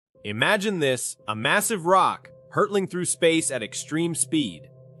Imagine this, a massive rock hurtling through space at extreme speed.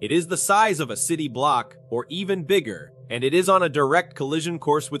 It is the size of a city block, or even bigger, and it is on a direct collision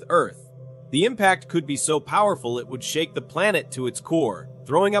course with Earth. The impact could be so powerful it would shake the planet to its core,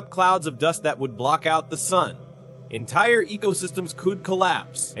 throwing up clouds of dust that would block out the sun. Entire ecosystems could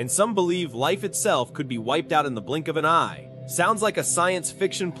collapse, and some believe life itself could be wiped out in the blink of an eye. Sounds like a science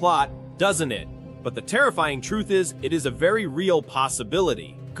fiction plot, doesn't it? But the terrifying truth is, it is a very real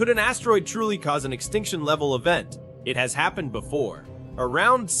possibility. Could an asteroid truly cause an extinction-level event? It has happened before.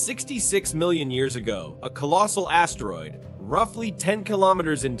 Around 66 million years ago, a colossal asteroid, roughly 10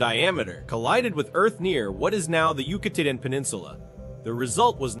 kilometers in diameter, collided with Earth near what is now the Yucatan Peninsula. The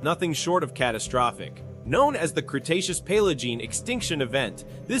result was nothing short of catastrophic. Known as the Cretaceous-Paleogene Extinction Event,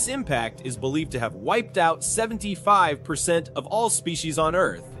 this impact is believed to have wiped out 75% of all species on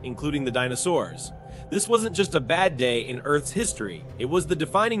Earth, including the dinosaurs. This wasn't just a bad day in Earth's history, it was the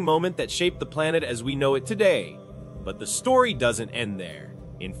defining moment that shaped the planet as we know it today. But the story doesn't end there.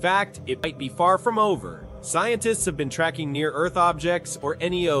 In fact, it might be far from over. Scientists have been tracking near-Earth objects, or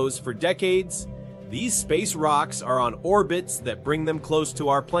NEOs, for decades. These space rocks are on orbits that bring them close to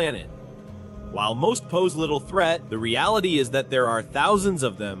our planet. While most pose little threat, the reality is that there are thousands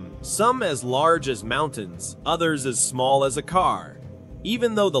of them, some as large as mountains, others as small as a car.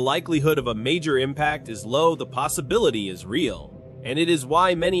 Even though the likelihood of a major impact is low, the possibility is real. And it is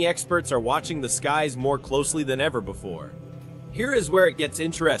why many experts are watching the skies more closely than ever before. Here is where it gets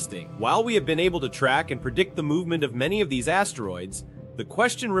interesting. While we have been able to track and predict the movement of many of these asteroids, the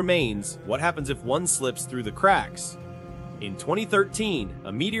question remains, what happens if one slips through the cracks? In 2013,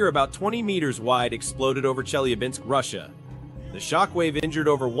 a meteor about 20 meters wide exploded over Chelyabinsk, Russia. The shockwave injured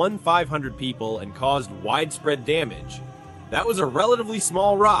over 1,500 people and caused widespread damage. That was a relatively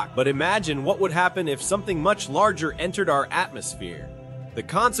small rock, but imagine what would happen if something much larger entered our atmosphere. The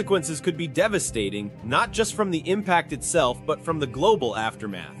consequences could be devastating, not just from the impact itself, but from the global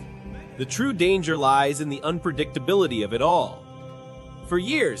aftermath. The true danger lies in the unpredictability of it all. For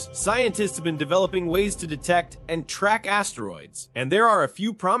years, scientists have been developing ways to detect and track asteroids, and there are a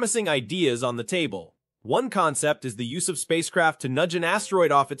few promising ideas on the table. One concept is the use of spacecraft to nudge an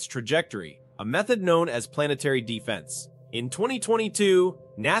asteroid off its trajectory, a method known as Planetary Defense. In 2022,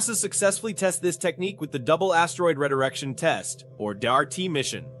 NASA successfully tested this technique with the Double Asteroid Redirection Test, or DART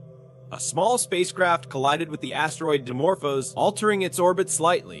mission. A small spacecraft collided with the asteroid Dimorphos, altering its orbit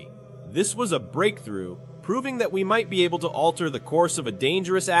slightly. This was a breakthrough, proving that we might be able to alter the course of a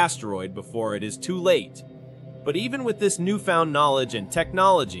dangerous asteroid before it is too late. But even with this newfound knowledge and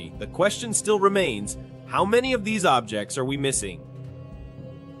technology, the question still remains, how many of these objects are we missing?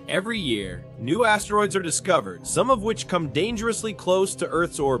 Every year, new asteroids are discovered, some of which come dangerously close to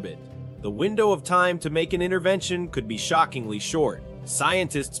Earth's orbit. The window of time to make an intervention could be shockingly short.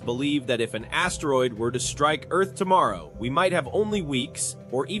 Scientists believe that if an asteroid were to strike Earth tomorrow, we might have only weeks,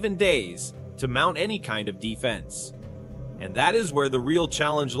 or even days, to mount any kind of defense. And that is where the real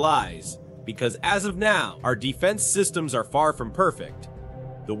challenge lies, because as of now, our defense systems are far from perfect.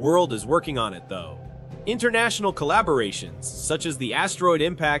 The world is working on it, though. International collaborations, such as the Asteroid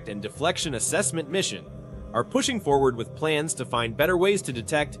Impact and Deflection Assessment Mission, are pushing forward with plans to find better ways to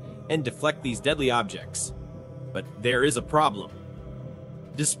detect and deflect these deadly objects. But there is a problem.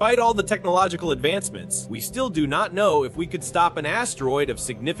 Despite all the technological advancements, we still do not know if we could stop an asteroid of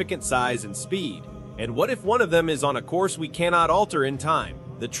significant size and speed. And what if one of them is on a course we cannot alter in time?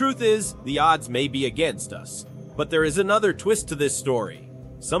 The truth is, the odds may be against us. But there is another twist to this story.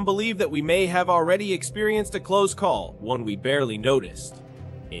 Some believe that we may have already experienced a close call, one we barely noticed.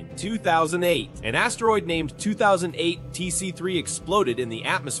 In 2008, an asteroid named 2008 TC3 exploded in the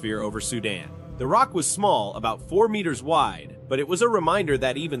atmosphere over Sudan. The rock was small, about 4 meters wide, but it was a reminder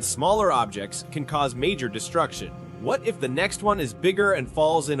that even smaller objects can cause major destruction. What if the next one is bigger and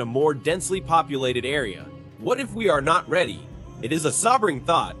falls in a more densely populated area? What if we are not ready? It is a sobering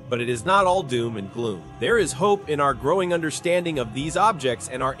thought, but it is not all doom and gloom. There is hope in our growing understanding of these objects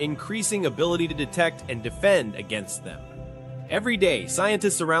and our increasing ability to detect and defend against them. Every day,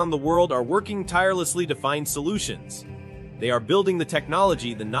 scientists around the world are working tirelessly to find solutions. They are building the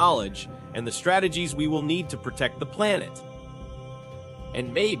technology, the knowledge, and the strategies we will need to protect the planet.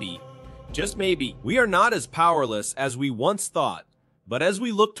 And maybe, just maybe, we are not as powerless as we once thought. But as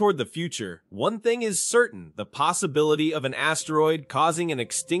we look toward the future, one thing is certain: the possibility of an asteroid causing an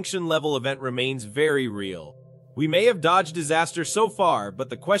extinction-level event remains very real. We may have dodged disaster so far, but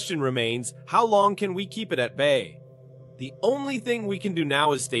the question remains, how long can we keep it at bay? The only thing we can do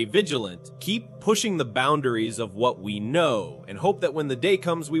now is stay vigilant, keep pushing the boundaries of what we know, and hope that when the day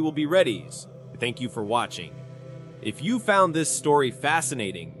comes we will be ready. Thank you for watching. If you found this story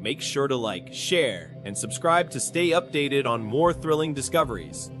fascinating, make sure to like, share, and subscribe to stay updated on more thrilling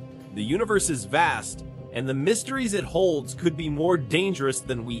discoveries. The universe is vast, and the mysteries it holds could be more dangerous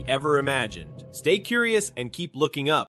than we ever imagined. Stay curious and keep looking up.